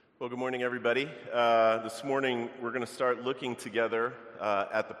Well, good morning, everybody. This morning, we're going to start looking together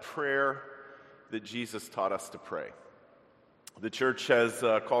at the prayer that Jesus taught us to pray. The church has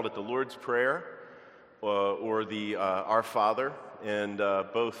called it the Lord's Prayer or the Our Father, and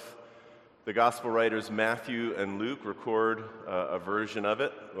both the gospel writers Matthew and Luke record a version of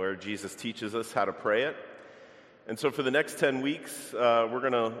it where Jesus teaches us how to pray it. And so for the next 10 weeks, we're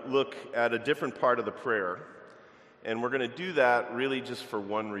going to look at a different part of the prayer. And we're going to do that really just for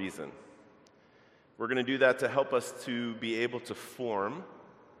one reason. We're going to do that to help us to be able to form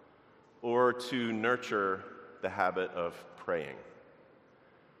or to nurture the habit of praying.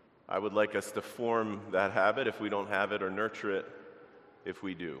 I would like us to form that habit if we don't have it, or nurture it if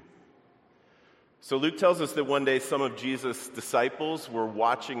we do. So Luke tells us that one day some of Jesus' disciples were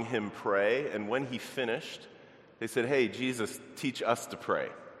watching him pray, and when he finished, they said, "Hey, Jesus, teach us to pray."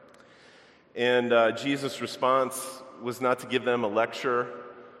 And Jesus' response was not to give them a lecture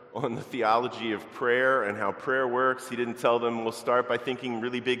on the theology of prayer and how prayer works. He didn't tell them, we'll start by thinking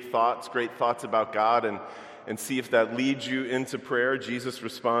really big thoughts, great thoughts about God, and see if that leads you into prayer. Jesus'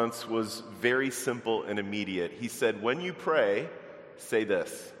 response was very simple and immediate. He said, when you pray, say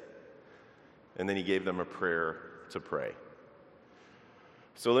this. And then he gave them a prayer to pray.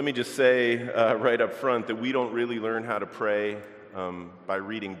 So let me just say right up front that we don't really learn how to pray by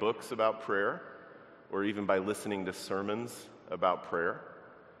reading books about prayer or even by listening to sermons about prayer.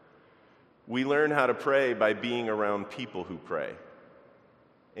 We learn how to pray by being around people who pray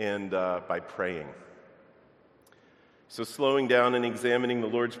and by praying. So slowing down and examining the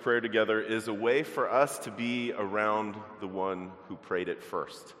Lord's Prayer together is a way for us to be around the one who prayed it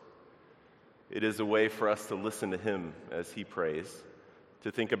first. It is a way for us to listen to him as he prays,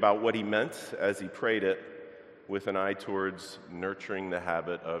 to think about what he meant as he prayed it, with an eye towards nurturing the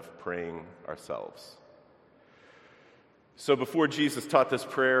habit of praying ourselves. So before Jesus taught this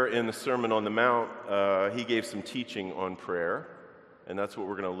prayer in the Sermon on the Mount, he gave some teaching on prayer, and that's what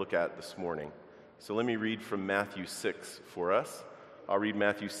we're going to look at this morning. So let me read from Matthew 6 for us. I'll read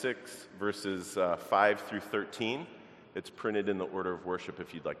Matthew 6, verses 5 through 13. It's printed in the order of worship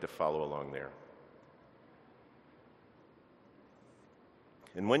if you'd like to follow along there.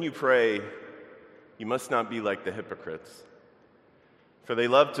 And when you pray, you must not be like the hypocrites, for they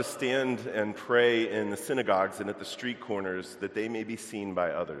love to stand and pray in the synagogues and at the street corners, that they may be seen by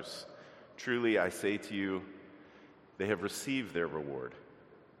others. Truly, I say to you, they have received their reward.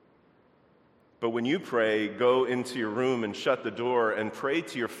 But when you pray, go into your room and shut the door and pray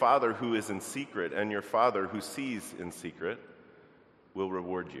to your Father who is in secret, and your Father who sees in secret will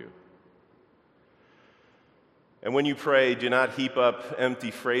reward you. And when you pray, do not heap up empty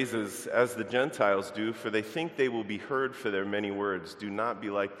phrases as the Gentiles do, for they think they will be heard for their many words. Do not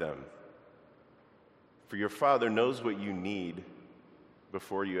be like them. For your Father knows what you need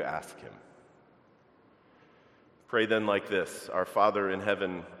before you ask him. Pray then like this: Our Father in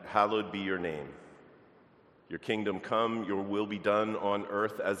heaven, hallowed be your name. Your kingdom come, your will be done on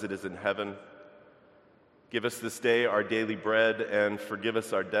earth as it is in heaven. Give us this day our daily bread, and forgive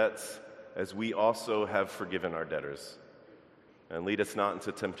us our debts, as we also have forgiven our debtors. And lead us not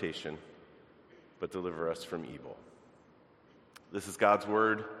into temptation, but deliver us from evil. This is God's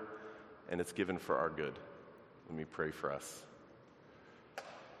word, and it's given for our good. Let me pray for us.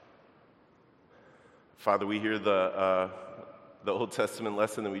 Father, we hear the Old Testament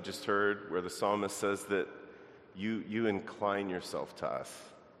lesson that we just heard, where the psalmist says that you incline yourself to us,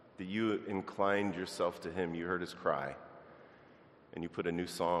 that you inclined yourself to him. You heard his cry, and you put a new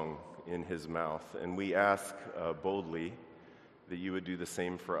song in his mouth. And we ask boldly that you would do the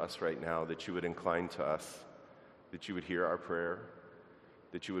same for us right now, that you would incline to us, that you would hear our prayer,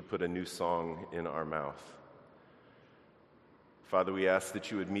 that you would put a new song in our mouth. Father, we ask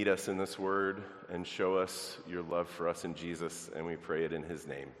that you would meet us in this word and show us your love for us in Jesus, and we pray it in his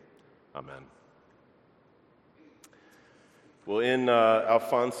name. Amen. Well, in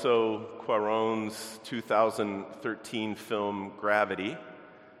Alfonso Cuarón's 2013 film Gravity,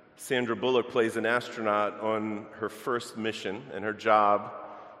 Sandra Bullock plays an astronaut on her first mission, and her job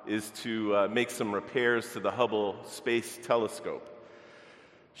is to make some repairs to the Hubble Space Telescope.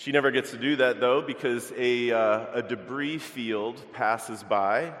 She never gets to do that, though, because a debris field passes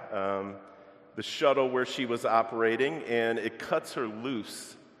by the shuttle where she was operating, and it cuts her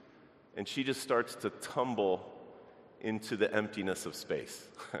loose, and she just starts to tumble into the emptiness of space.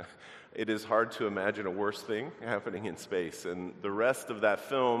 It is hard to imagine a worse thing happening in space, and the rest of that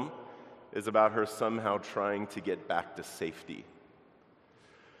film is about her somehow trying to get back to safety.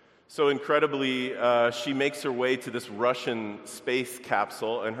 So incredibly, she makes her way to this Russian space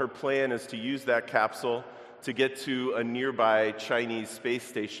capsule, and her plan is to use that capsule to get to a nearby Chinese space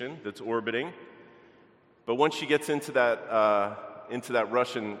station that's orbiting. But once she gets into that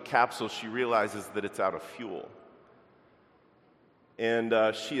Russian capsule, she realizes that it's out of fuel. And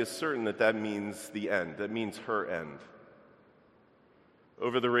she is certain that that means the end. That means her end.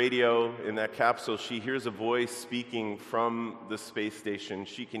 Over the radio in that capsule, she hears a voice speaking from the space station.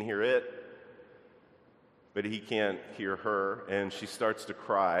 She can hear it, but he can't hear her, and she starts to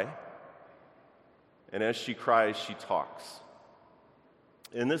cry. And as she cries, she talks.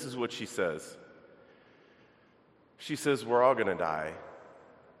 And this is what she says. She says, "We're all going to die.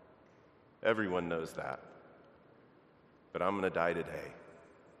 Everyone knows that. But I'm going to die today."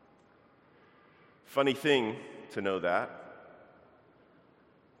 Funny thing to know that.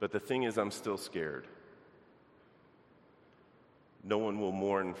 But the thing is, I'm still scared. No one will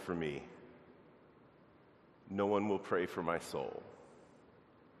mourn for me. No one will pray for my soul.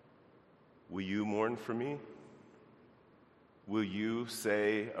 Will you mourn for me? Will you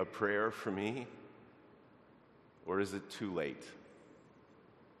say a prayer for me? Or is it too late?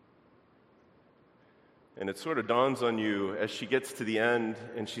 And it sort of dawns on you as she gets to the end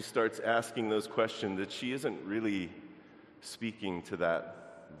and she starts asking those questions that she isn't really speaking to that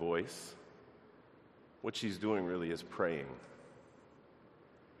voice. What she's doing really is praying.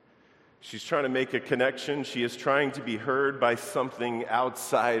 She's trying to make a connection. She is trying to be heard by something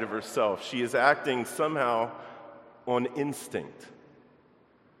outside of herself. She is acting somehow on instinct.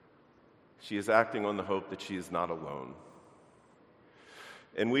 She is acting on the hope that she is not alone.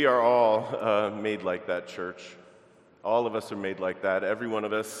 And we are all made like that, church. All of us are made like that. Every one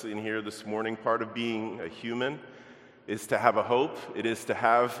of us in here this morning, part of being a human is to have a hope. It is to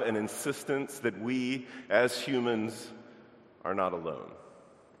have an insistence that we, as humans, are not alone.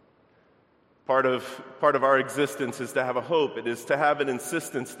 Part of our existence is to have a hope. It is to have an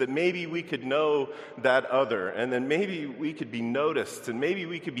insistence that maybe we could know that other, and then maybe we could be noticed, and maybe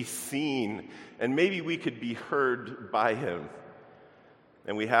we could be seen, and maybe we could be heard by him.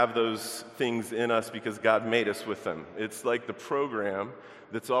 And we have those things in us because God made us with them. It's like the program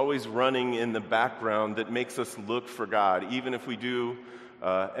that's always running in the background that makes us look for God, even if we do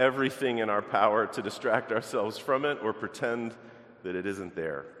everything in our power to distract ourselves from it or pretend that it isn't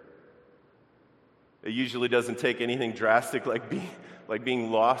there. It usually doesn't take anything drastic like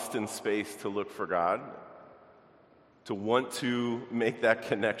being lost in space to look for God, to want to make that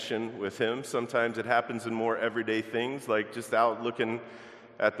connection with him. Sometimes it happens in more everyday things, like just out looking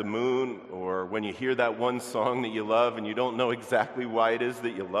at the moon, or when you hear that one song that you love and you don't know exactly why it is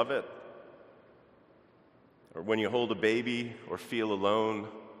that you love it, or when you hold a baby, or feel alone,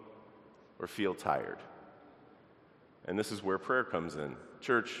 or feel tired. And this is where prayer comes in.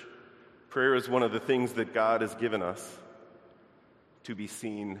 Church, prayer is one of the things that God has given us to be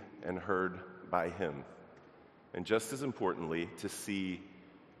seen and heard by him. And just as importantly, to see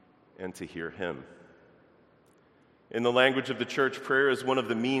and to hear him. In the language of the church, prayer is one of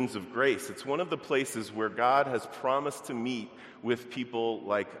the means of grace. It's one of the places where God has promised to meet with people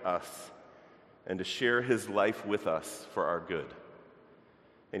like us and to share his life with us for our good.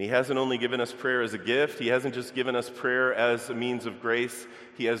 And he hasn't only given us prayer as a gift. He hasn't just given us prayer as a means of grace.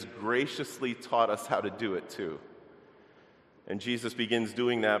 He has graciously taught us how to do it too. And Jesus begins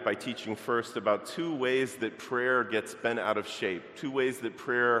doing that by teaching first about two ways that prayer gets bent out of shape, two ways that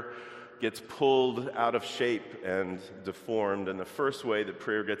prayer gets pulled out of shape and deformed. And the first way that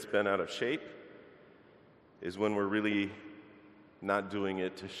prayer gets bent out of shape is when we're really not doing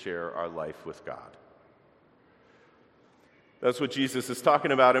it to share our life with God. That's what Jesus is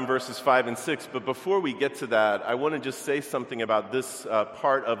talking about in verses 5 and 6. But before we get to that, I want to just say something about this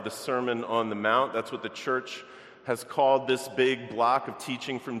part of the Sermon on the Mount. That's what the church has called this big block of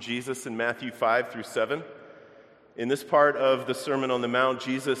teaching from Jesus in Matthew 5 through 7. In this part of the Sermon on the Mount,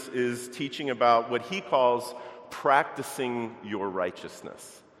 Jesus is teaching about what he calls practicing your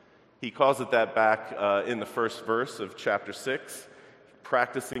righteousness. He calls it that back in the first verse of chapter 6,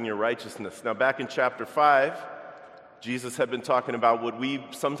 practicing your righteousness. Now, back in chapter 5, Jesus had been talking about what we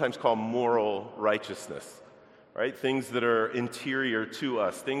sometimes call moral righteousness, right? Things that are interior to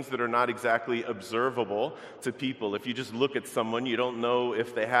us, things that are not exactly observable to people. If you just look at someone, you don't know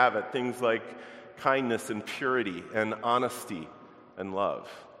if they have it. Things like kindness and purity and honesty and love.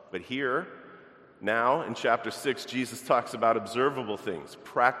 But here, now in chapter 6, Jesus talks about observable things,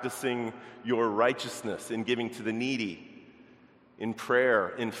 practicing your righteousness in giving to the needy, in prayer,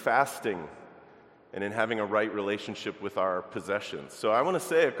 in fasting, and in having a right relationship with our possessions. So I want to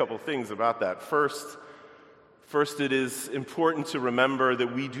say a couple things about that. First First, it is important to remember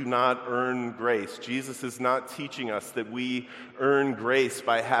that we do not earn grace. Jesus is not teaching us that we earn grace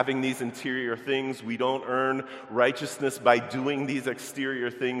by having these interior things. We don't earn righteousness by doing these exterior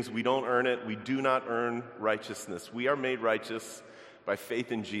things. We don't earn it. We do not earn righteousness. We are made righteous by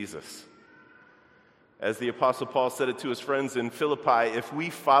faith in Jesus. As the Apostle Paul said it to his friends in Philippi, if we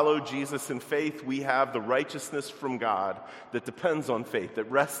follow Jesus in faith, we have the righteousness from God that depends on faith,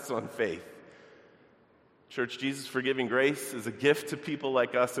 that rests on faith. Church, Jesus' forgiving grace is a gift to people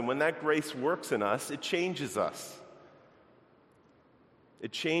like us, and when that grace works in us, it changes us.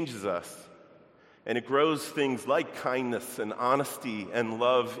 It changes us, and it grows things like kindness and honesty and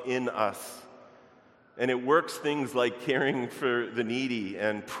love in us. And it works things like caring for the needy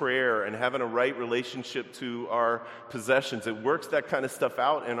and prayer and having a right relationship to our possessions. It works that kind of stuff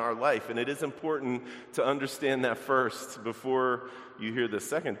out in our life, and it is important to understand that first before you hear the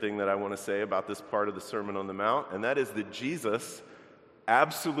second thing that I want to say about this part of the Sermon on the Mount, and that is that Jesus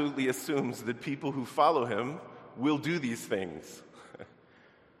absolutely assumes that people who follow him will do these things.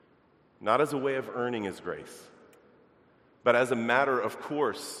 Not as a way of earning his grace, but as a matter of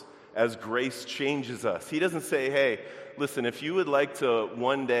course, as grace changes us. He doesn't say, hey, listen, if you would like to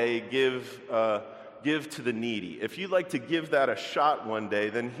one day give to the needy, if you'd like to give that a shot one day,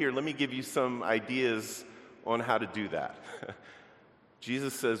 then here, let me give you some ideas on how to do that.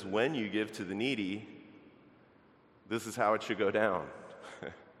 Jesus says, when you give to the needy, this is how it should go down.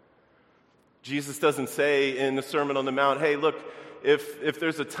 Jesus doesn't say in the Sermon on the Mount, hey, look, if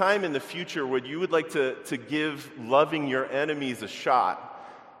there's a time in the future where you would like to give loving your enemies a shot,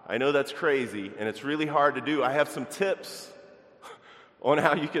 I know that's crazy, and it's really hard to do. I have some tips on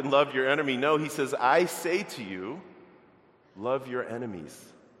how you can love your enemy. No, he says, I say to you, love your enemies.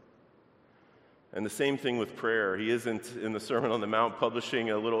 And the same thing with prayer. He isn't in the Sermon on the Mount publishing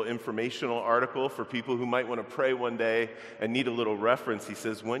a little informational article for people who might want to pray one day and need a little reference. He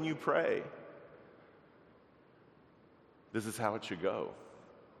says, when you pray, this is how it should go.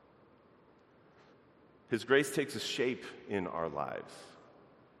 His grace takes a shape in our lives.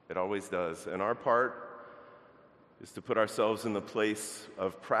 It always does. And our part is to put ourselves in the place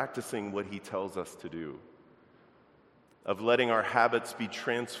of practicing what he tells us to do, of letting our habits be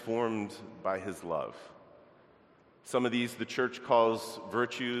transformed by his love. Some of these the church calls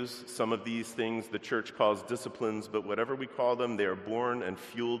virtues, some of these things the church calls disciplines, but whatever we call them, they are born and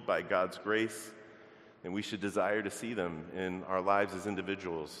fueled by God's grace, and we should desire to see them in our lives as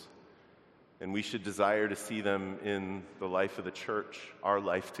individuals. And we should desire to see them in the life of the church, our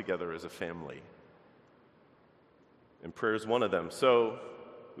life together as a family. And prayer is one of them. So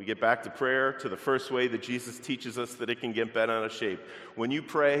we get back to prayer, to the first way that Jesus teaches us that it can get bent out of shape. When you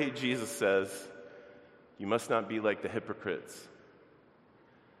pray, Jesus says, you must not be like the hypocrites.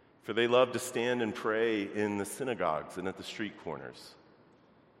 For they love to stand and pray in the synagogues and at the street corners.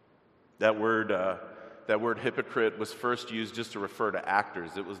 That word hypocrite was first used just to refer to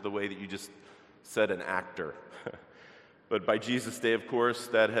actors. It was the way that you just said an actor. But by Jesus' day, of course,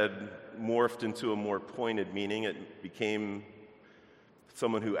 that had morphed into a more pointed meaning. It became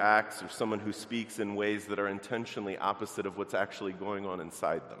someone who acts or someone who speaks in ways that are intentionally opposite of what's actually going on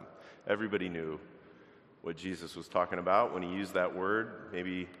inside them. Everybody knew what Jesus was talking about when he used that word.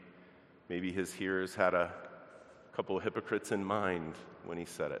 Maybe his hearers had a couple of hypocrites in mind when he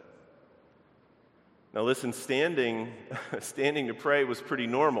said it. Now listen, standing to pray was pretty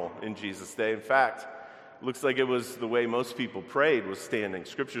normal in Jesus' day. In fact, it looks like it was the way most people prayed, was standing.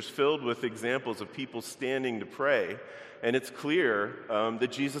 Scripture's filled with examples of people standing to pray, and it's clear that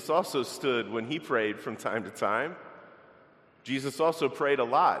Jesus also stood when he prayed from time to time. Jesus also prayed a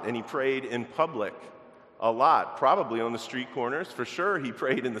lot, and he prayed in public a lot, probably on the street corners. For sure, he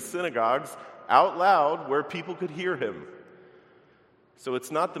prayed in the synagogues out loud where people could hear him. So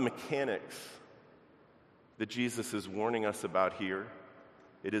it's not the mechanics that Jesus is warning us about here.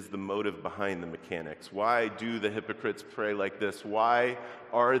 It is the motive behind the mechanics. Why do the hypocrites pray like this? Why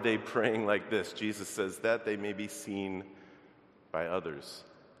are they praying like this? Jesus says that they may be seen by others.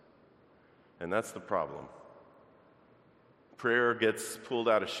 And that's the problem. Prayer gets pulled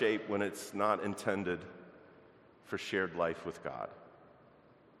out of shape when it's not intended for shared life with God.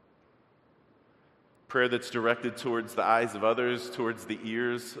 Prayer that's directed towards the eyes of others, towards the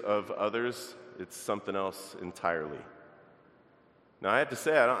ears of others, it's something else entirely. Now, I have to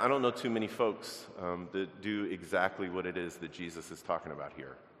say, I don't know too many folks that do exactly what it is that Jesus is talking about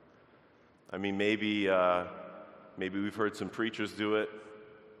here. I mean, maybe we've heard some preachers do it.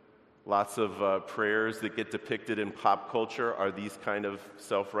 Lots of prayers that get depicted in pop culture are these kind of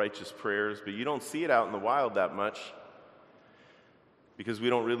self-righteous prayers, but you don't see it out in the wild that much because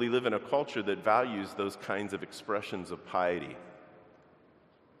we don't really live in a culture that values those kinds of expressions of piety.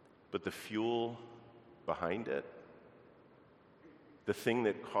 But the fuel behind it, the thing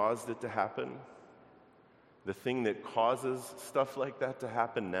that caused it to happen, the thing that causes stuff like that to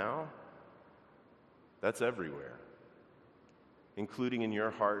happen now, that's everywhere, including in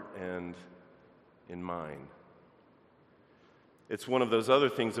your heart and in mine. It's one of those other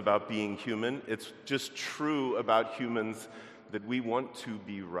things about being human. It's just true about humans that we want to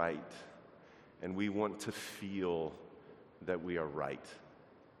be right, and we want to feel that we are right.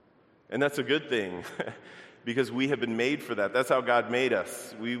 And that's a good thing, because we have been made for that. That's how God made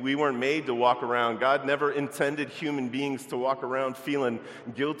us. We weren't made to walk around. God never intended human beings to walk around feeling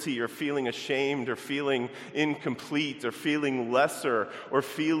guilty or feeling ashamed or feeling incomplete or feeling lesser or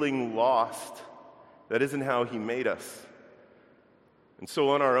feeling lost. That isn't how He made us. And so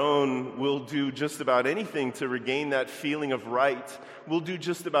on our own, we'll do just about anything to regain that feeling of right. We'll do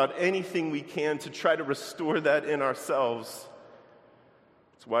just about anything we can to try to restore that in ourselves.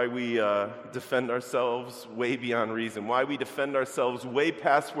 It's why we defend ourselves way beyond reason, why we defend ourselves way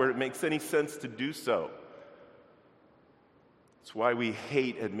past where it makes any sense to do so. It's why we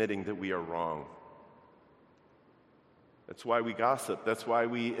hate admitting that we are wrong. That's why we gossip. That's why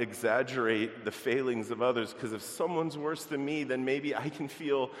we exaggerate the failings of others, because if someone's worse than me, then maybe I can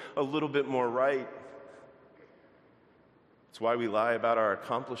feel a little bit more right. It's why we lie about our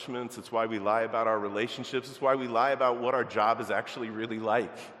accomplishments. It's why we lie about our relationships. It's why we lie about what our job is actually really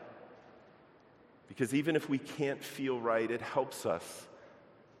like. Because even if we can't feel right, it helps us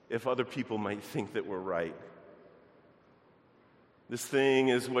if other people might think that we're right. This thing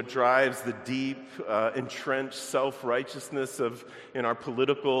is what drives the deep, entrenched self-righteousness in our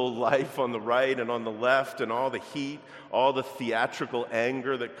political life on the right and on the left, and all the heat, all the theatrical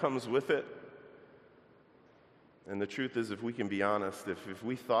anger that comes with it. And the truth is, if we can be honest, if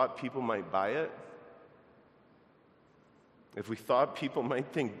we thought people might buy it, if we thought people might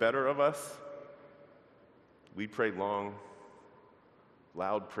think better of us, we'd pray long,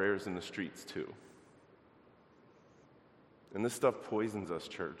 loud prayers in the streets too. And this stuff poisons us,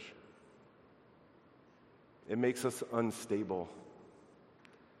 church. It makes us unstable.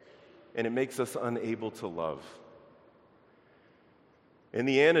 And it makes us unable to love. And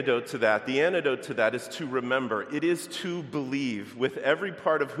the antidote to that is to remember. It is to believe with every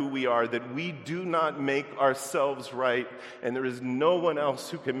part of who we are that we do not make ourselves right, and there is no one else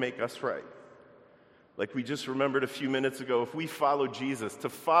who can make us right. Like we just remembered a few minutes ago, if we follow Jesus, to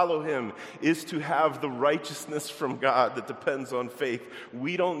follow Him is to have the righteousness from God that depends on faith.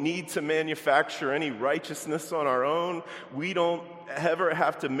 We don't need to manufacture any righteousness on our own. We don't ever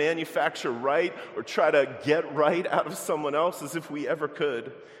have to manufacture right or try to get right out of someone else as if we ever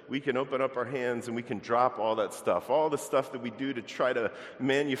could. We can open up our hands and we can drop all that stuff, all the stuff that we do to try to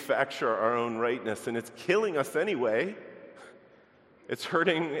manufacture our own rightness. And it's killing us anyway. It's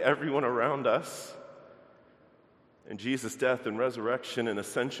hurting everyone around us. And Jesus' death and resurrection and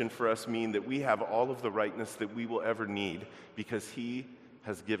ascension for us mean that we have all of the rightness that we will ever need because He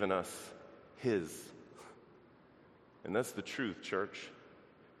has given us His. And that's the truth, church.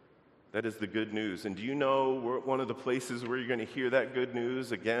 That is the good news. And do you know one of the places where you're going to hear that good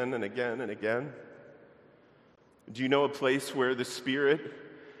news again and again and again? Do you know a place where the Spirit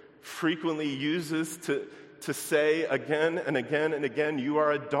frequently uses to say again and again and again, you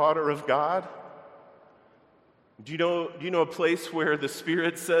are a daughter of God? Do you know a place where the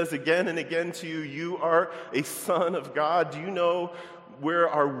Spirit says again and again to you, you are a son of God? Do you know where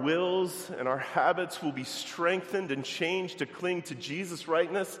our wills and our habits will be strengthened and changed to cling to Jesus'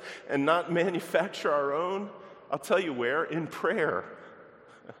 rightness and not manufacture our own? I'll tell you where, in prayer.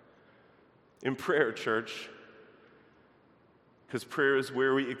 In prayer, church. Because prayer is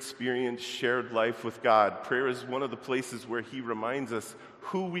where we experience shared life with God. Prayer is one of the places where He reminds us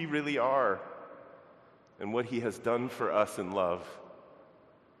who we really are and what He has done for us in love.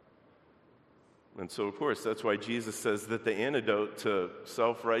 And so, of course, that's why Jesus says that the antidote to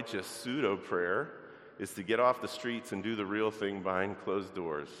self-righteous pseudo-prayer is to get off the streets and do the real thing behind closed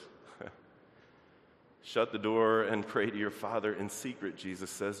doors. Shut the door and pray to your Father in secret, Jesus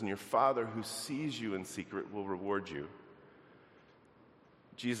says, and your Father who sees you in secret will reward you.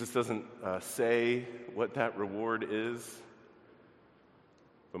 Jesus doesn't say what that reward is,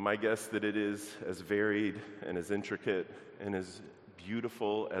 but my guess that it is as varied and as intricate and as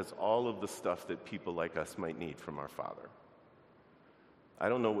beautiful as all of the stuff that people like us might need from our Father. I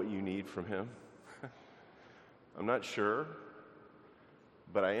don't know what you need from Him. I'm not sure,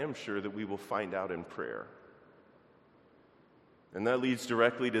 but I am sure that we will find out in prayer. And that leads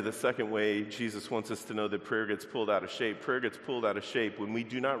directly to the second way Jesus wants us to know that prayer gets pulled out of shape. Prayer gets pulled out of shape when we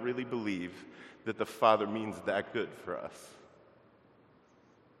do not really believe that the Father means that good for us,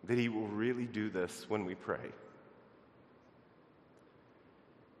 that he will really do this when we pray.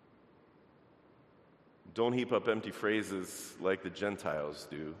 Don't heap up empty phrases like the Gentiles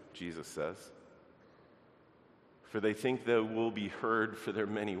do, Jesus says, for they think they will be heard for their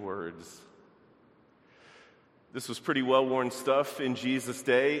many words. This was pretty well-worn stuff in Jesus'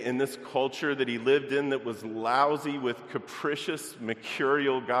 day, in this culture that he lived in that was lousy with capricious,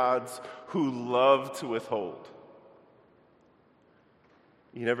 mercurial gods who loved to withhold.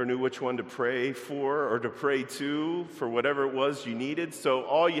 You never knew which one to pray for or to pray to for whatever it was you needed, so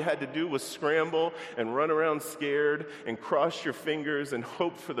all you had to do was scramble and run around scared and cross your fingers and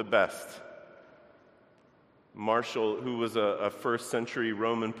hope for the best. Martial, who was a first-century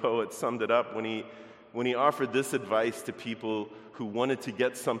Roman poet, summed it up when he offered this advice to people who wanted to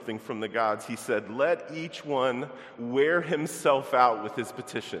get something from the gods. He said, "Let each one wear himself out with his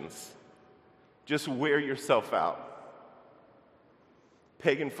petitions." Just wear yourself out.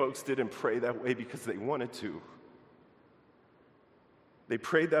 Pagan folks didn't pray that way because they wanted to. They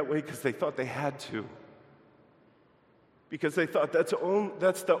prayed that way because they thought they had to. Because they thought that's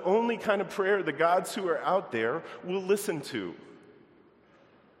the only kind of prayer the gods who are out there will listen to.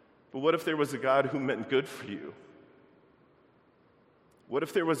 But what if there was a God who meant good for you? What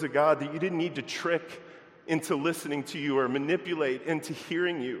if there was a God that you didn't need to trick into listening to you or manipulate into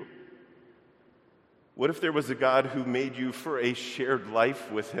hearing you? What if there was a God who made you for a shared life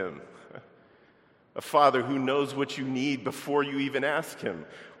with him? A Father who knows what you need before you even ask him?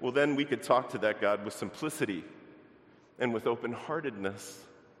 Well, then we could talk to that God with simplicity and with open-heartedness.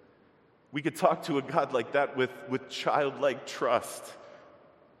 We could talk to a God like that with childlike trust,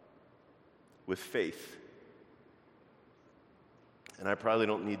 with faith. And I probably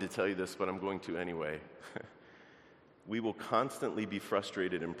don't need to tell you this, but I'm going to anyway. We will constantly be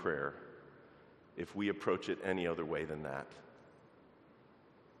frustrated in prayer if we approach it any other way than that.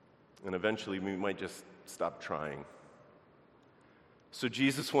 And eventually we might just stop trying. So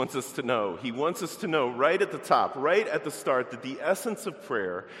Jesus wants us to know, he wants us to know right at the top, right at the start, that the essence of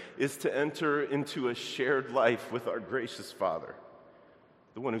prayer is to enter into a shared life with our gracious Father,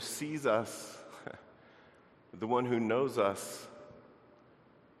 the one who sees us, the one who knows us,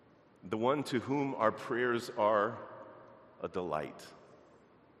 the one to whom our prayers are a delight.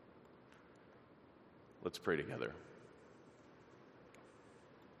 Let's pray together.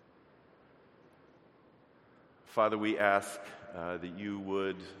 Father, we ask that you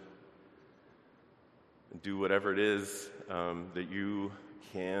would do whatever it is that you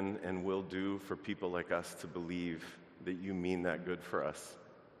can and will do for people like us to believe that you mean that good for us,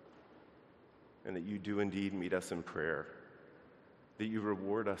 and that you do indeed meet us in prayer, that you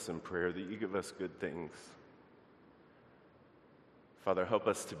reward us in prayer, that you give us good things. Father, help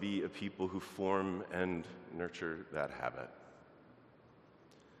us to be a people who form and nurture that habit.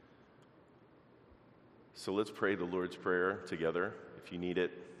 So let's pray the Lord's Prayer together. If you need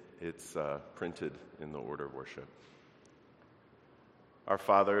it, it's printed in the order of worship. Our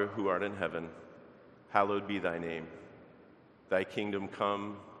Father, who art in heaven, hallowed be thy name. Thy kingdom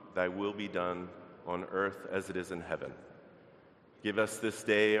come, thy will be done, on earth as it is in heaven. Give us this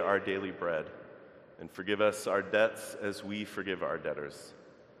day our daily bread, and forgive us our debts as we forgive our debtors.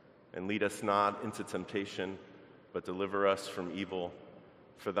 And lead us not into temptation, but deliver us from evil.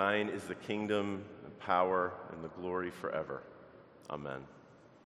 For thine is the kingdom, the power, and the glory forever. Amen.